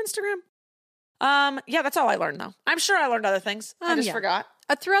this is from Instagram. Yeah, that's all I learned though. I'm sure I learned other things. I just forgot.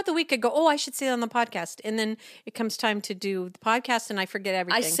 Throughout the week I go, I should say it on the podcast. And then it comes time to do the podcast and I forget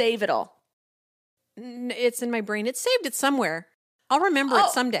everything. I save it all. It's in my brain. It's saved it somewhere. I'll remember it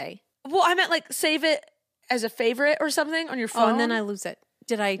someday. Well, I meant like save it as a favorite or something on your phone. Oh, and then I lose it.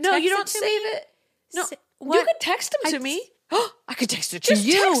 Did I text No, you don't it to save me? it. No, What? you could text them to me. I could text it to Just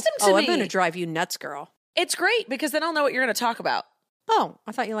you. text them to I'm me. going to drive you nuts, girl. It's great because then I'll know what you're going to talk about. Oh,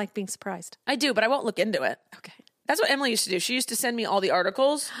 I thought you liked being surprised. I do, but I won't look into it. Okay. That's what Emily used to do. She used to send me all the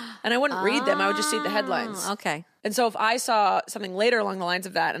articles, and I wouldn't read them. I would just see the headlines. Okay. And so if I saw something later along the lines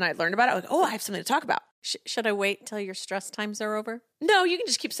of that and I learned about it, I'm like, I have something to talk about. Should I wait till your stress times are over? No, you can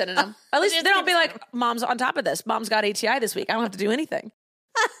just keep sending them. At least then I'll be like, Mom's on top of this. Mom's got ATI this week. I don't have to do anything.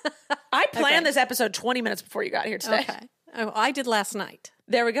 I planned this episode 20 minutes before you got here today. Okay. Oh, I did last night.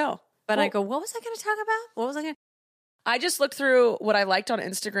 There we go. But I go, what was I going to talk about? What was I going to? I just looked through what I liked on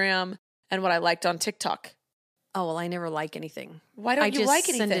Instagram and what I liked on TikTok. Oh, well, I never like anything. Why don't you like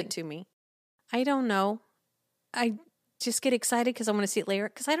anything? Send it to me. I don't know. I just get excited because I want to see it later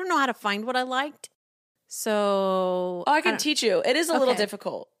because I don't know how to find what I liked. So I can teach you. It is a little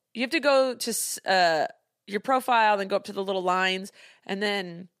difficult. You have to go to your profile, then go up to the little lines, and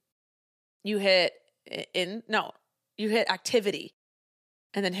then you hit you hit activity,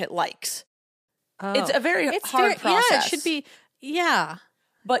 and then hit likes. Oh. It's a very hard process. Yeah, it should be. Yeah,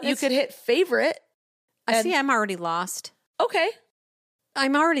 but you could hit favorite. I see. I'm already lost. Okay,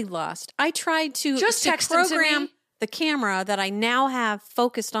 I'm already lost. I tried to just text them to program me. The camera that I now have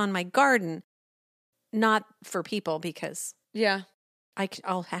focused on my garden. not for people because Yeah.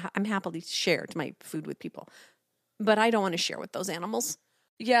 I'm happily to share my food with people, but I don't want to share with those animals.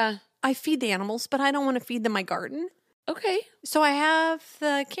 Yeah. I feed the animals, but I don't want to feed them my garden. Okay. So I have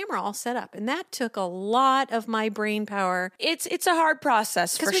the camera all set up, and that took a lot of my brain power. It's a hard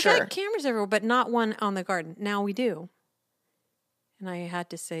process for Because sure. we got cameras everywhere, but not one on the garden. Now we do. And I had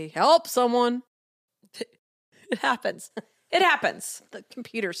to say, help someone. It happens. It happens. The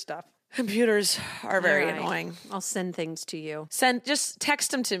computer stuff. Computers are very All right. annoying. I'll send things to you. Just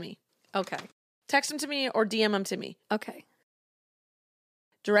text them to me. Okay. Text them to me or DM them to me. Okay.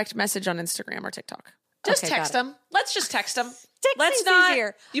 Direct message on Instagram or TikTok. Just Okay, text got it. them. Let's just text them. Let's not.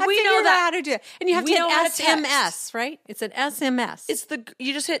 easier. We I know figured out that. how to do it. And you have We to know how hit to text. SMS, right? It's an SMS. It's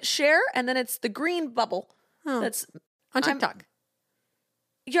you just hit share and then it's the green bubble. Oh. That's on TikTok.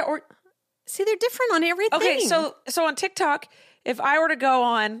 Yeah, or see, they're different on everything. okay. So on TikTok, if I were to go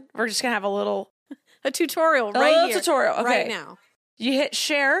on, we're just gonna have a tutorial a right little here, tutorial. Okay, right now. You hit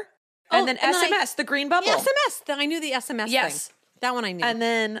share and then SMS, the green bubble. SMS. I knew the SMS Yes. thing. That one I knew. And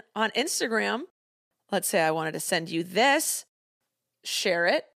then on Instagram, let's say I wanted to send you this, share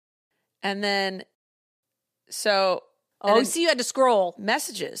it, and then so you had to scroll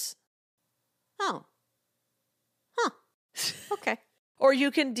messages. Oh. Huh. Okay. Or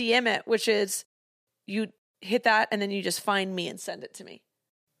you can DM it, which is you hit that and then you just find me and send it to me.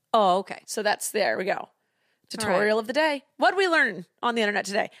 Oh, okay. So there we go. Tutorial of the day. What did we learn on the internet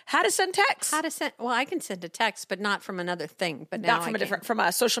today? How to send text. Well, I can send a text, but not from another thing. But Not from from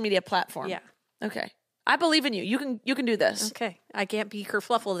a social media platform. Yeah. Okay. I believe in you. You can do this. Okay. I can't be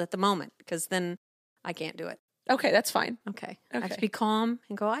kerfluffled at the moment because then I can't do it. Okay, that's fine. Okay. I have to be calm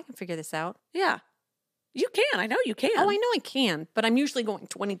and go, I can figure this out. Yeah. You can. I know you can. Oh, I know I can, but I'm usually going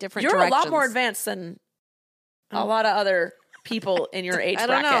 20 different You're directions. a lot more advanced than a lot of other people in your age I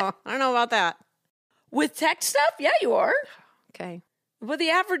don't bracket. know. I don't know about that. With tech stuff? Yeah, you are. Okay. With the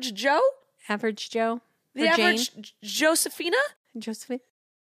average Joe? Average Joe? The Or average Jane? Josephina? Josefina?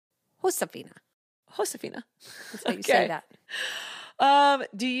 Josefina. That's how you say that.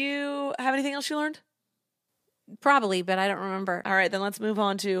 Do you have anything else you learned? Probably, but I don't remember. All right, then let's move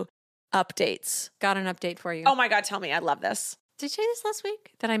on to updates. Got an update for you. Oh my God, tell me. I love this. Did I say this last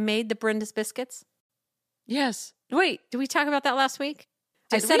week? That I made the Brenda's biscuits? Yes. Wait. Did we talk about that last week?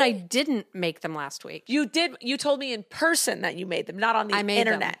 I said I didn't make them last week. You did. You told me in person that you made them, not on the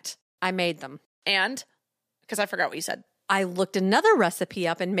internet. I made them. And? Because I forgot what you said. I looked another recipe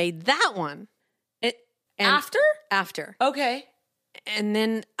up and made that one. After? After. Okay. And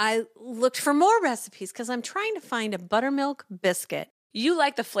then I looked for more recipes because I'm trying to find a buttermilk biscuit. You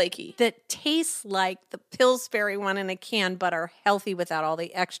like the flaky. That tastes like the Pillsbury one in a can, but are healthy without all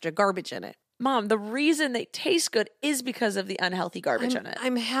the extra garbage in it. Mom, the reason they taste good is because of the unhealthy garbage in it.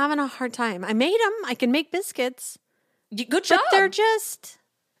 I'm having a hard time. I made them. I can make biscuits. Good job. But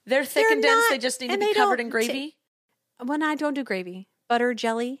they're thick and dense. They just need to be covered in gravy. When I don't do gravy, butter,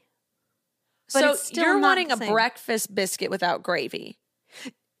 jelly. But So it's still you're not wanting the a same. breakfast biscuit without gravy.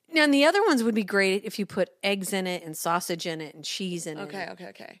 Now, and the other ones would be great if you put eggs in it and sausage in it and cheese in it.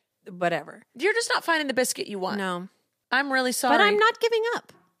 Okay. Whatever. You're just not finding the biscuit you want. No. I'm really sorry. But I'm not giving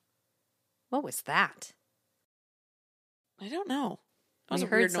up. What was that? I don't know. That was We a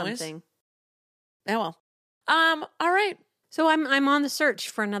heard weird noise. something. Oh well. All right. So I'm on the search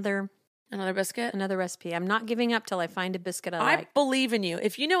for another biscuit, another recipe. I'm not giving up till I find a biscuit I like. believe in you.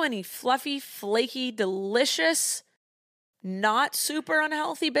 If you know any fluffy, flaky, delicious, not super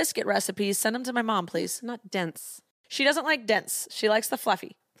unhealthy biscuit recipes, send them to my mom, please. Not dense. She doesn't like dense. She likes the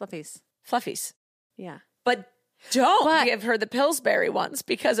fluffy. Fluffies. Yeah. But don't give her the Pillsbury ones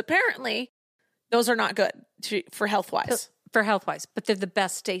because apparently those are not good for health-wise. But they're the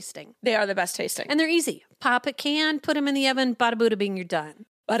best tasting. They are the best tasting. And they're easy. Pop a can, put them in the oven, bada booda bing, you're done.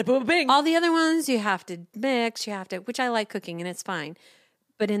 Bada booda bing. All the other ones you have to mix, which I like cooking and it's fine.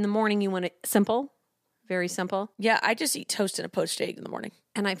 But in the morning you want it simple, very simple. Yeah, I just eat toast and a poached egg in the morning.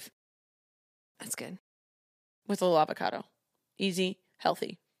 And that's good. With a little avocado. Easy,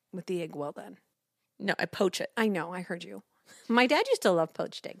 healthy. With the egg well done. No, I poach it. I know, I heard you. My dad used to love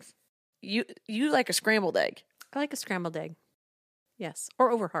poached eggs. You like a scrambled egg. I like a scrambled egg. Yes.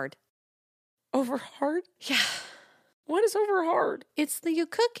 Or over hard. Over hard? Yeah. What is over hard? It's you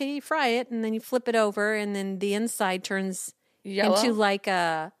cook it, you fry it, and then you flip it over, and then the inside turns yellow? Into like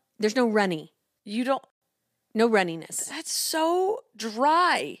there's no runny. No runniness. That's so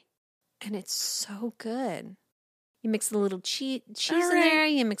dry. And it's so good. You mix a little cheese in right. there.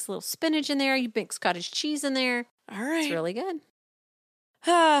 You mix a little spinach in there. You mix cottage cheese in there. All right. It's really good.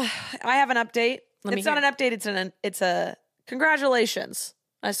 I have an update. Let me It's not hear an update. It's a congratulations.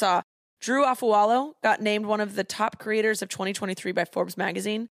 I saw Drew Afualo got named one of the top creators of 2023 by Forbes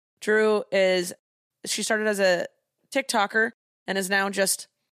magazine. She started as a TikToker and is now just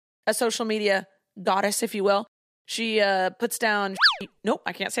a social media goddess, if you will. She puts down, nope,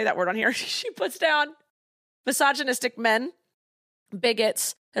 I can't say that word on here. She puts down misogynistic men,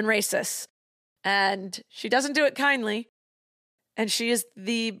 bigots, and racists. And she doesn't do it kindly. And she is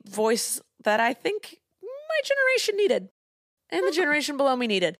the voice that I think my generation needed and the generation below me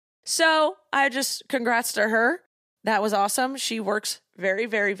needed. So I just congrats to her. That was awesome. She works very,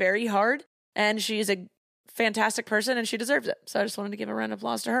 very, very hard. And she's a fantastic person and she deserves it. So I just wanted to give a round of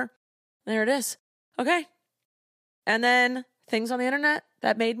applause to her. There it is. Okay. And then things on the internet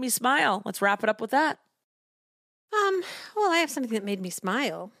that made me smile. Let's wrap it up with that. Well, I have something that made me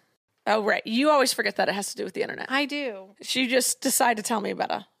smile. Oh, right. You always forget that it has to do with the internet. I do. She just decided to tell me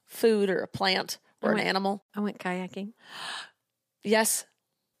about a food or a plant or an animal. I went kayaking. Yes.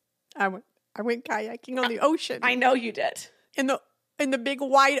 I went kayaking on the ocean. I know you did. In the big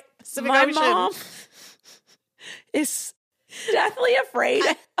wide Pacific Ocean. My mom is deathly afraid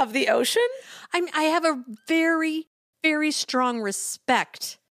of the ocean. I have a very, very strong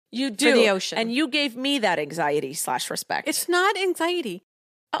respect. You do. For the ocean. And you gave me that anxiety/respect. It's not anxiety.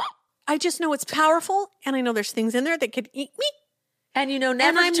 I just know it's powerful, and I know there's things in there that could eat me. And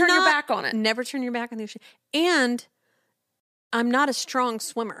never turn your back on it. Never turn your back on the ocean. And I'm not a strong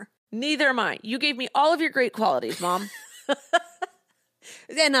swimmer. Neither am I. You gave me all of your great qualities, Mom.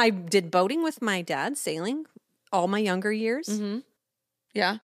 And I did boating with my dad, sailing, all my younger years. Mm-hmm.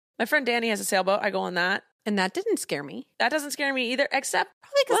 Yeah. My friend Danny has a sailboat. I go on that. And that didn't scare me. That doesn't scare me either, except...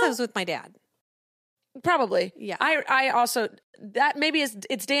 Probably because I was with my dad. Probably. Yeah. I also... That maybe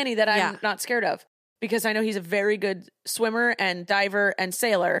it's Danny that I'm not scared of. Because I know he's a very good swimmer and diver and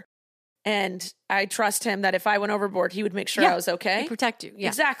sailor. And I trust him that if I went overboard, he would make sure I was okay. He'd protect you. Yeah.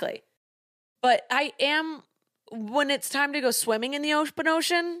 Exactly. But I am... When it's time to go swimming in the open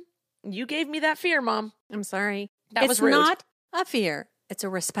ocean, you gave me that fear, Mom. I'm sorry. That was rude. It's not a fear. It's a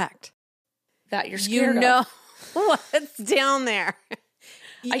respect. That you're scared You know of. what's down there.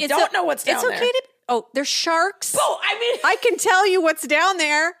 I don't know what's down there. It's okay to... Oh, there's sharks. Oh, I mean... I can tell you what's down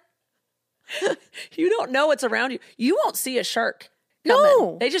there. You don't know what's around you. You won't see a shark coming.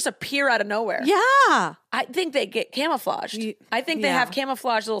 No. They just appear out of nowhere. Yeah. I think they get camouflaged. I think they have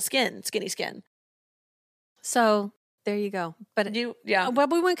camouflaged little skinny skin. So there you go. But well,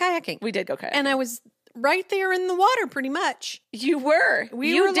 we went kayaking. We did go kayaking. And I was right there in the water pretty much. You were.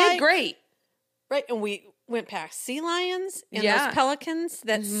 You did great. Right. And we went past sea lions and those pelicans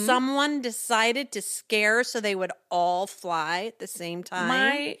that someone decided to scare so they would all fly at the same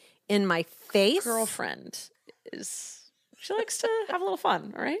time in my face. Girlfriend she likes to have a little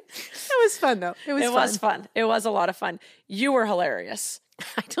fun, all right? It was fun, though. It was fun. It was a lot of fun. You were hilarious.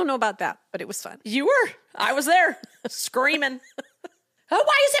 I don't know about that, but it was fun. You were. I was there screaming. Oh,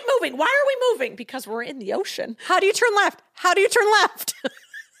 why is it moving? Why are we moving? Because we're in the ocean. How do you turn left? How do you turn left?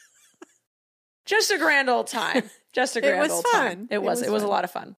 Just a grand old time. Just a grand old time. It was a lot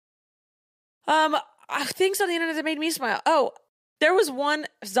of fun. Things on the internet that made me smile. Oh, there was one.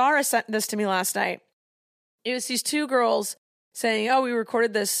 Zara sent this to me last night. It was these two girls saying, oh, we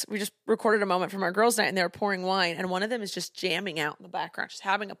just recorded a moment from our girls' night and they were pouring wine. And one of them is just jamming out in the background, just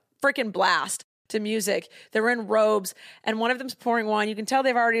having a freaking blast to music. They're in robes and one of them's pouring wine. You can tell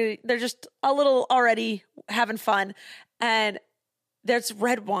they're just a little already having fun. And there's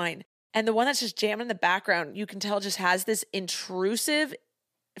red wine. And the one that's just jamming in the background, you can tell just has this intrusive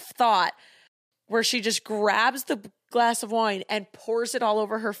thought where she just grabs the glass of wine and pours it all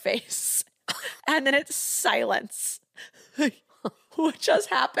over her face. And then it's silence. What just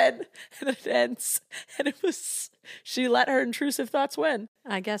happened? And it ends. And she let her intrusive thoughts win.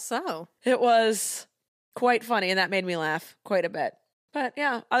 I guess so. It was quite funny, and that made me laugh quite a bit. But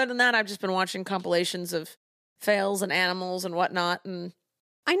yeah, other than that, I've just been watching compilations of fails and animals and whatnot. And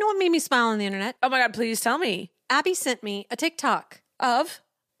I know what made me smile on the internet. Oh my God, please tell me. Abby sent me a TikTok of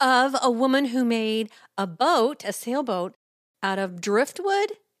a woman who made a sailboat, out of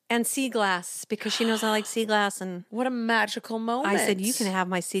driftwood and sea glass because she knows I like sea glass. And what a magical moment. I said, you can have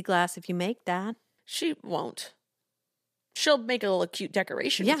my sea glass if you make that. She won't. She'll make a little cute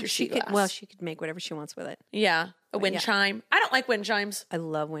decoration with your sea glass. She could make whatever she wants with it. Yeah. A wind chime. I don't like wind chimes. I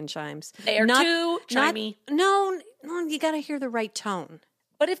love wind chimes. They are too chimey. No, you got to hear the right tone.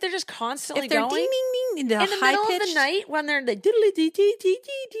 But if they're just constantly if they're going ding, ding, ding, in the middle of the night when they're like diddly dee dee dee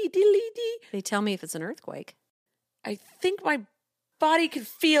dee diddly dee, they tell me if it's an earthquake. I think my body could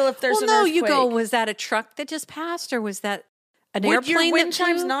feel if there's an earthquake. You go, was that a truck that just passed or was that an airplane? Would your wind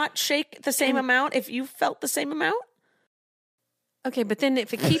chimes not shake the same amount if you felt the same amount? Okay, but then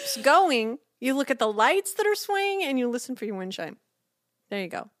if it keeps going, you look at the lights that are swaying and you listen for your wind chime. There you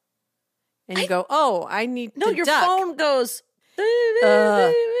go. And you go, oh, I need to your duck. phone goes.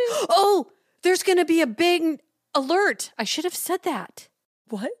 Oh, there's going to be a big alert. I should have said that.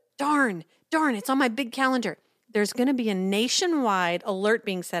 What? Darn, it's on my big calendar. There's going to be a nationwide alert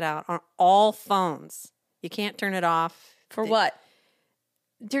being set out on all phones. You can't turn it off. For what?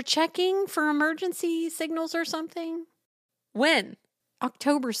 They're checking for emergency signals or something. When?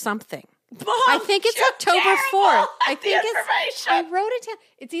 October something. Mom, I think it's October 4th. I think information. I wrote it down.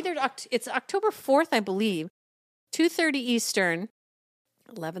 It's it's October 4th, I believe. 2:30 Eastern,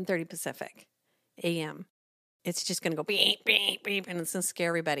 11:30 Pacific, a.m. It's just going to go beep, beep, beep, and it's going to scare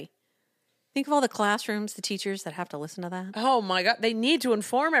everybody. Think of all the classrooms, the teachers that have to listen to that. Oh my God. They need to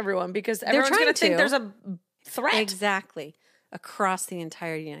inform everyone because everyone's going to think there's a threat. Exactly. Across the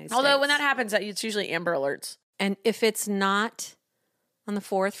entire United States. Although when that happens, it's usually Amber Alerts. And if it's not on the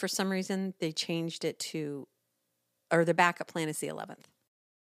 4th, for some reason, they changed it to, or the backup plan is the 11th.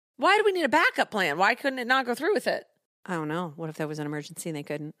 Why do we need a backup plan? Why couldn't it not go through with it? I don't know. What if there was an emergency and they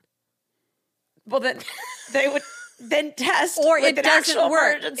couldn't? Well, then they would then test or with it an doesn't actual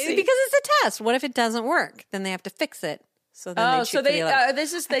work. Emergency. Because it's a test. What if it doesn't work? Then they have to fix it. So then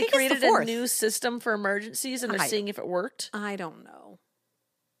they created a new system for emergencies and they're seeing if it worked. I don't know.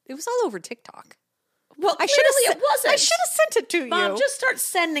 It was all over TikTok. Well, I wasn't. I should have sent it to you. Mom, just start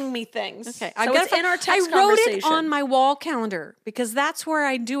sending me things. Okay, so it's in our text conversation. I wrote it on my wall calendar because that's where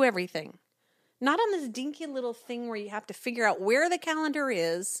I do everything. Not on this dinky little thing where you have to figure out where the calendar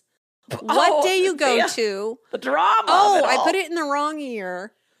is, what day you go to. The drama. Oh, I put it in the wrong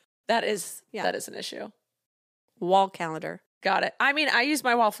year. That is an issue. Wall calendar. Got it. I mean, I use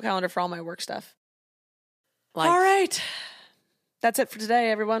my wall calendar for all my work stuff. All right. That's it for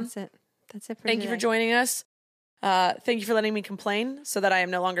today, everyone. That's it for Thank you for joining us. Thank you for letting me complain so that I am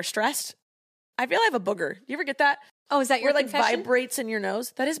no longer stressed. I feel I have a booger. You ever get that? Oh, is that your where confession? Vibrates in your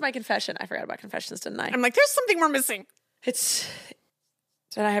nose? That is my confession. I forgot about confessions, didn't I? I'm like, there's something we're missing. It's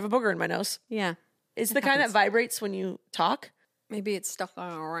that I have a booger in my nose. Yeah. It's the kind that vibrates when you talk. Maybe it's stuck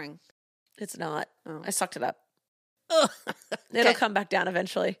on a ring. It's not. Oh. I sucked it up. It'll come back down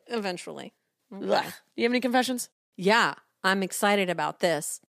eventually. Eventually. Okay. Do you have any confessions? Yeah. I'm excited about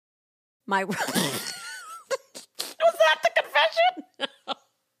this. Was that the confession?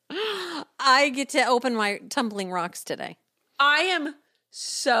 I get to open my tumbling rocks today. I am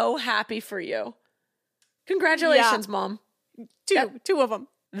so happy for you. Congratulations, Mom. Two of them.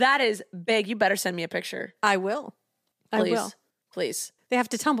 That is big. You better send me a picture. I will. Please. I will. Please. They have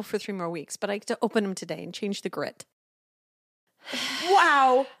to tumble for 3 more weeks, but I get to open them today and change the grit.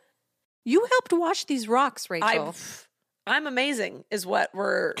 Wow. You helped wash these rocks, Rachel. I'm amazing is what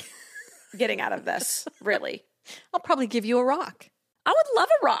we're getting out of this, really. I'll probably give you a rock. I would love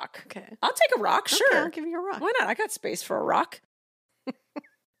a rock. Okay. I'll take a rock, sure. Okay, I'll give you a rock. Why not? I got space for a rock.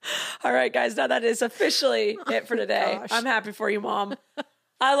 All right, guys. Now that is officially it for today. Gosh. I'm happy for you, Mom.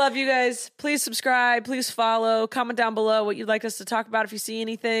 I love you guys. Please subscribe. Please follow. Comment down below what you'd like us to talk about if you see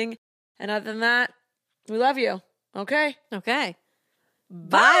anything. And other than that, we love you. Okay? Okay.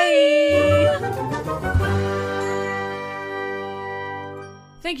 Bye.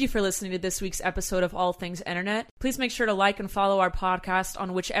 Thank you for listening to this week's episode of All Things Internet. Please make sure to like and follow our podcast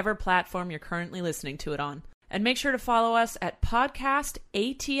on whichever platform you're currently listening to it on. And make sure to follow us at Podcast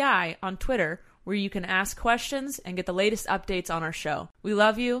ATI on Twitter, where you can ask questions and get the latest updates on our show. We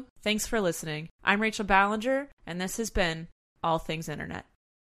love you. Thanks for listening. I'm Rachel Ballinger, and this has been All Things Internet.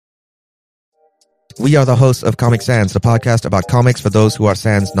 We are the hosts of Comic Sans, the podcast about comics for those who are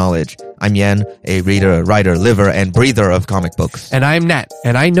sans knowledge. I'm Yen, a reader, writer, liver, and breather of comic books. And I'm Nat,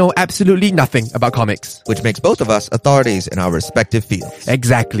 and I know absolutely nothing about comics. Which makes both of us authorities in our respective fields.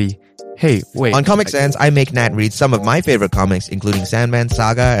 Exactly. Hey, wait. On Comic Sans, I make Nat read some of my favorite comics, including Sandman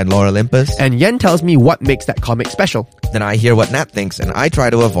Saga and Lore Olympus. And Yen tells me what makes that comic special. Then I hear what Nat thinks, and I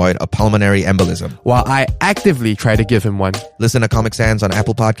try to avoid a pulmonary embolism. While I actively try to give him one. Listen to Comic Sans on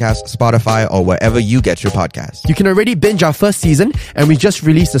Apple Podcasts, Spotify, or wherever you get your podcasts. You can already binge our first season, and we just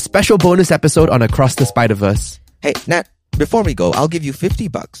released a special bonus episode on Across the Spider-Verse. Hey, Nat, before we go, I'll give you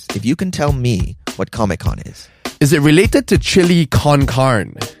 $50 if you can tell me what Comic-Con is. Is it related to chili con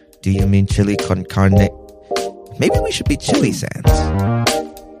carne? Do you mean chili con carne? Maybe we should be Chili Sans.